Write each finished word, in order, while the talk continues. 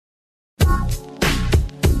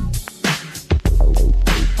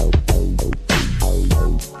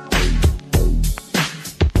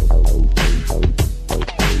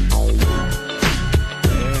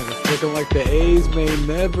may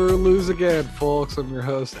never lose again, folks. I'm your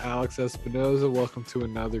host, Alex Espinoza. Welcome to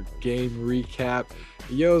another game recap.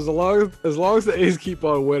 Yo, as long as the A's keep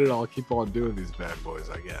on winning, I'll keep on doing these bad boys,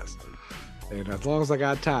 I guess. And as long as I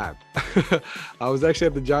got time. I was actually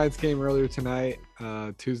at the Giants game earlier tonight,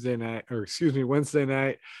 Wednesday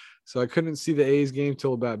night. So I couldn't see the A's game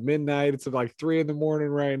till about midnight. It's like 3 a.m.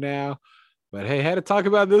 right now. But hey, had to talk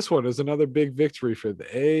about this one. It was another big victory for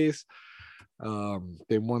the A's.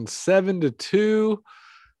 They won 7-2 to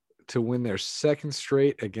win their second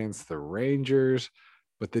straight against the Rangers.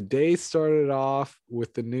 But the day started off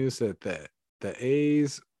with the news that the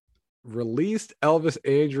A's released Elvis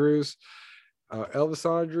Andrus,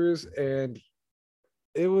 and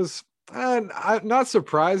it was not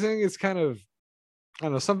surprising. It's kind of, I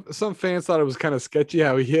don't know, some fans thought it was kind of sketchy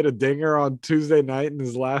how he hit a dinger on Tuesday night in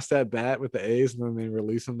his last at bat with the A's, and then they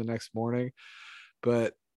release him the next morning.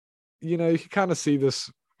 But you know, you can kind of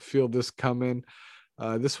feel this coming.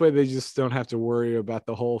 This way, they just don't have to worry about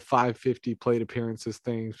the whole 550 plate appearances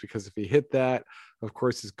things, because if he hit that, of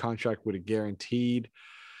course, his contract would have guaranteed.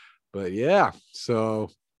 But yeah, so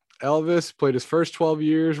Elvis played his first 12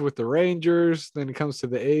 years with the Rangers. Then he comes to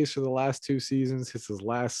the A's for the last 2 seasons, hits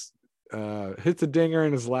a dinger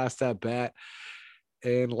in his last at bat.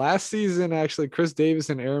 And last season, actually, Chris Davis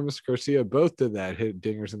and Aramis Garcia both did that, hit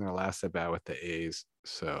dingers in their last at bat with the A's.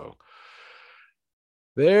 So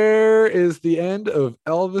there is the end of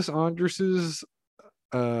Elvis Andrus's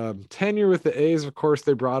tenure with the A's. Of course,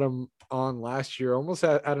 they brought him on last year almost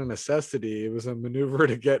out of necessity. It was a maneuver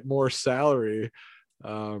to get more salary.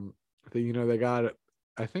 They got,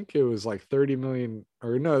 I think it was like 30 million,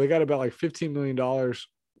 or no, they got about like $15 million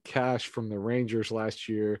cash from the Rangers last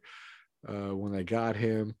year when they got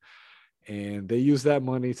him. And they used that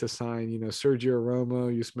money to sign, Sergio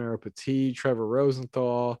Romo, Yusmeiro Petit, Trevor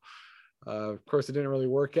Rosenthal. Of course, it didn't really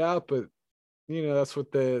work out, but that's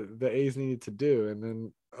what the A's needed to do. And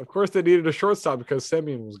then, of course, they needed a shortstop because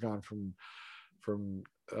Semien was gone from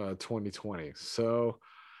 2020. So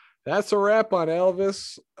that's a wrap on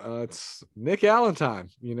Elvis. It's Nick Allen time.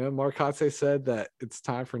 Mark Kotsay said that it's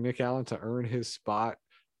time for Nick Allen to earn his spot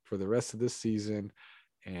for the rest of this season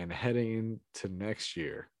and heading into next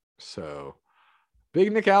year. So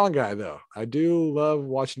big Nick Allen guy, though. I do love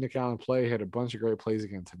watching Nick Allen play. He had a bunch of great plays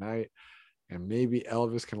again tonight. And maybe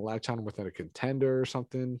Elvis can latch on without a contender or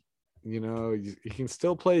something. He can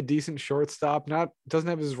still play a decent shortstop. Doesn't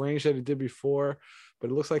have his range that he did before,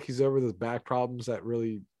 but it looks like he's over those back problems that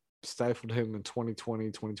really stifled him in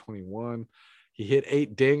 2020, 2021. He hit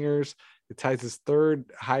 8 dingers. It ties his third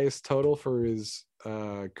highest total for his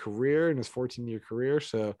career in his 14-year career.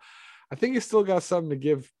 So I think he's still got something to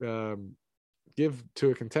give to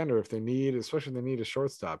a contender if they need, especially if they need a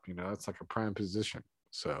shortstop. It's like a prime position.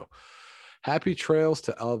 So happy trails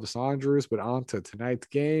to Elvis Andrus, but on to tonight's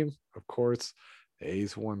game. Of course, the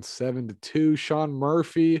A's won 7-2. Sean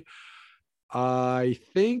Murphy, I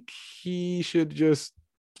think he should just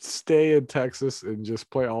stay in Texas and just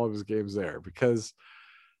play all of his games there, because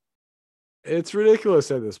it's ridiculous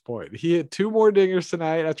at this point. He hit 2 more dingers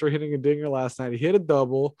tonight after hitting a dinger last night. He hit a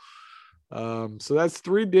double. So that's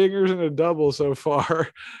 3 dingers and a double so far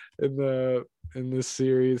in this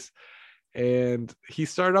series. And he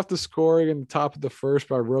started off the scoring in the top of the first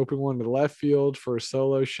by roping one to left field for a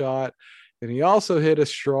solo shot. And he also hit a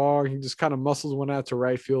strong, he just kind of muscles one out to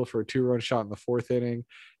right field for a 2-run shot in the 4th inning.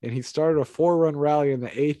 And he started a 4-run rally in the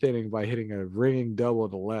 8th inning by hitting a ringing double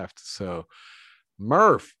to left. So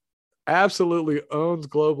Murph absolutely owns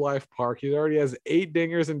Globe Life Park. He already has 8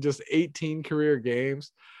 dingers in just 18 career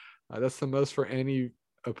games. That's the most for any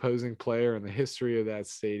opposing player in the history of that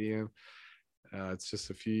stadium. It's just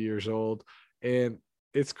a few years old. And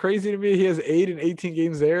it's crazy to me. He has 8 in 18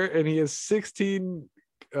 games there, and he has 16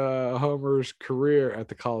 homers career at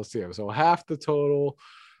the Coliseum. So half the total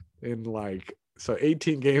in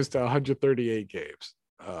 18 games to 138 games.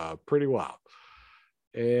 Pretty wild.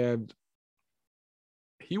 And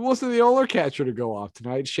he wasn't the only catcher to go off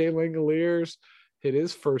tonight. Shea Langeliers hit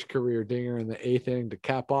his first career dinger in the 8th inning to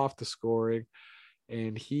cap off the scoring.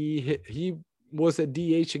 And he was at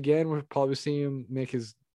DH again. We'll probably see him make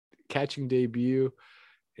his catching debut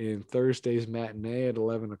in Thursday's matinee at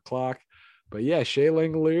 11 o'clock. But yeah, Shea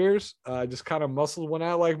Langeliers just kind of muscled one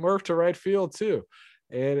out like Murph to right field too.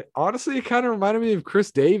 And honestly, it kind of reminded me of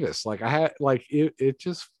Chris Davis. The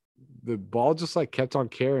ball just kept on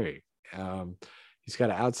carrying. He's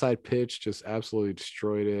got an outside pitch, just absolutely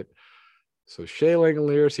destroyed it. So Shea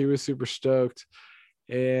Langeliers, he was super stoked.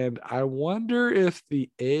 And I wonder if the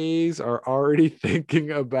A's are already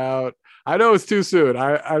thinking about, I know it's too soon.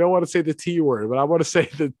 I don't want to say the T word, but I want to say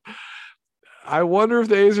that I wonder if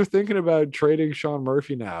the A's are thinking about trading Sean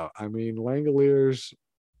Murphy now. I mean, Langeliers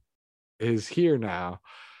is here now.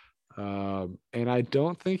 And I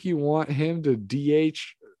don't think you want him to DH,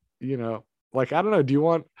 like, I don't know. Do you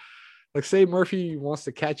want, like, say Murphy wants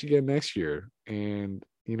to catch again next year and,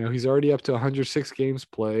 he's already up to 106 games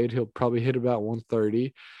played. He'll probably hit about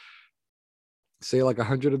 130. Say like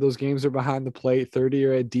 100 of those games are behind the plate, 30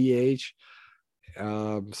 are at DH.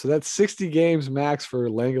 So that's 60 games max for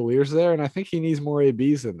Langeliers there. And I think he needs more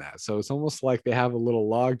ABs than that. So it's almost like they have a little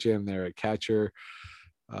log jam there at catcher.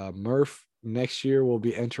 Murph next year will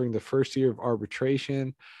be entering the first year of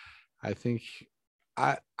arbitration. I think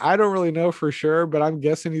I don't really know for sure, but I'm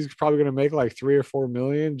guessing he's probably going to make like 3 or 4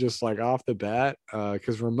 million just like off the bat.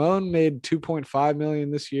 Because Ramon made 2.5 million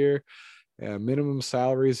this year. Minimum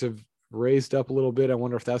salaries have raised up a little bit. I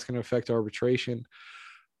wonder if that's going to affect arbitration.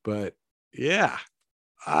 But yeah,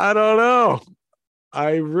 I don't know.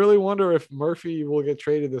 I really wonder if Murphy will get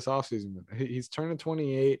traded this offseason. He's turning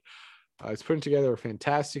 28. He's putting together a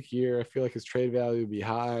fantastic year. I feel like his trade value would be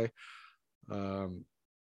high.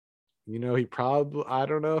 He probably, I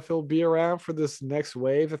don't know if he'll be around for this next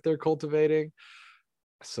wave that they're cultivating.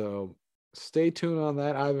 So stay tuned on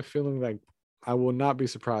that. I have a feeling like I will not be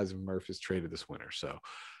surprised if Murphy's traded this winter. So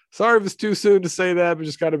sorry if it's too soon to say that, but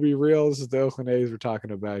just got to be real. This is the Oakland A's we're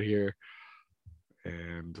talking about here.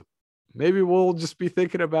 And maybe we'll just be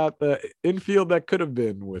thinking about the infield that could have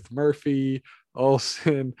been with Murphy,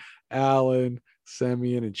 Olsen, Allen,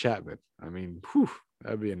 Semien, and Chapman. I mean,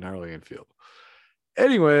 that'd be a gnarly infield.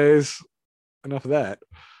 Anyways, enough of that.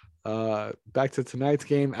 Back to tonight's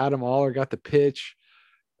game. Adam Oller got the pitch.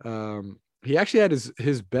 He actually had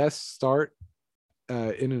his best start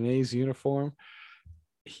in an A's uniform.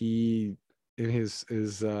 He in his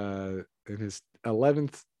 11th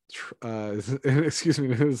in his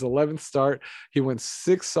 11th start, he went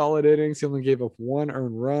 6 solid innings. He only gave up 1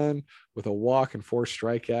 earned run with a walk and 4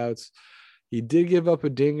 strikeouts. He did give up a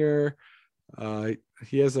dinger.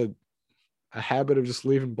 He has a habit of just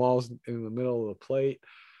leaving balls in the middle of the plate,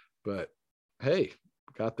 but hey,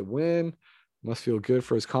 got the win. Must feel good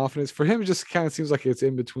for his confidence. For him, it just kind of seems like it's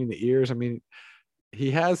in between the ears. I mean,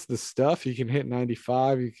 he has the stuff. He can hit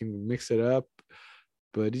 95. He can mix it up,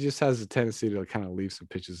 but he just has a tendency to kind of leave some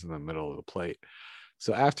pitches in the middle of the plate.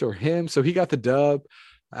 So after him, he got the dub.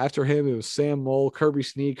 After him, it was Sam Mole, Kirby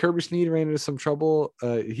Snead. Kirby Snead ran into some trouble.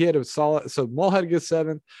 He had a solid. So Mole had a good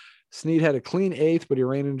 7th. Snead had a clean 8th, but he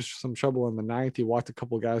ran into some trouble in the 9th. He walked a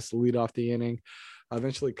couple of guys to lead off the inning.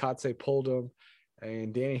 Eventually, Kotze pulled him,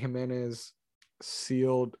 and Danny Jimenez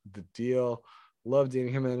sealed the deal. Love Danny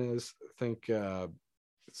Jimenez. I think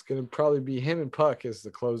it's going to probably be him and Puck as the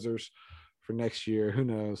closers for next year. Who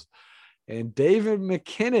knows? And David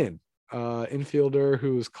McKinnon, infielder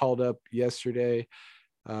who was called up yesterday,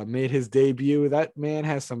 made his debut. That man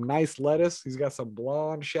has some nice lettuce. He's got some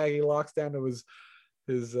blonde, shaggy locks down to his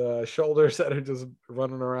shoulders that are just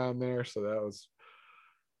running around there. So that was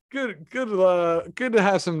good to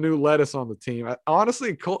have some new lettuce on the team.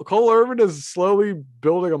 Honestly, Cole Irvin is slowly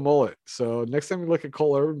building a mullet. So next time you look at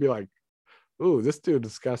Cole Irvin, be like, ooh, this dude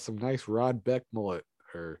has got some nice Rod Beck mullet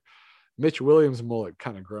or Mitch Williams mullet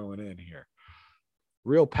kind of growing in here.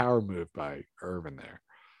 Real power move by Irvin there.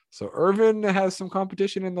 So Irvin has some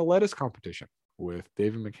competition in the lettuce competition with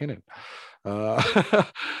David McKinnon.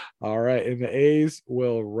 All right. And the A's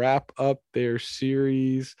will wrap up their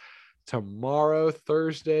series tomorrow,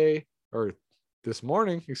 Thursday, in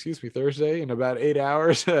about 8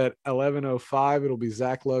 hours at 11:05. It'll be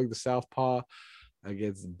Zach Logue, the southpaw,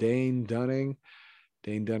 against Dane Dunning.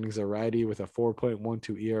 Dane Dunning's a righty with a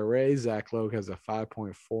 4.12 ERA. Zach Logue has a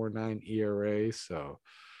 5.49 ERA. So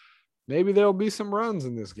maybe there'll be some runs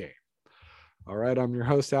in this game. All right, I'm your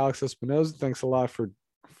host, Alex Espinoza. Thanks a lot for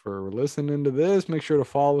listening to this. Make sure to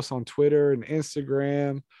follow us on Twitter and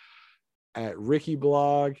Instagram at Ricky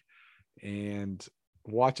Blog, and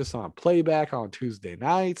watch us on playback on Tuesday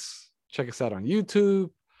nights. Check us out on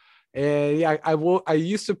YouTube. And yeah, I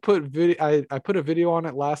used to put video. I put a video on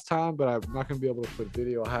it last time, but I'm not going to be able to put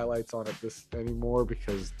video highlights on it this anymore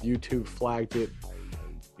because YouTube flagged it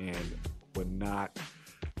and would not.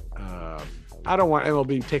 I don't want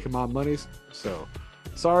MLB taking my monies, so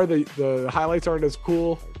sorry the highlights aren't as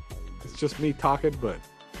cool. It's just me talking, but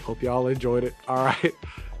hope y'all enjoyed it. All right,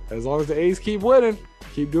 as long as the A's keep winning,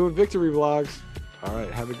 keep doing victory vlogs. All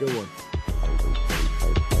right, have a good one.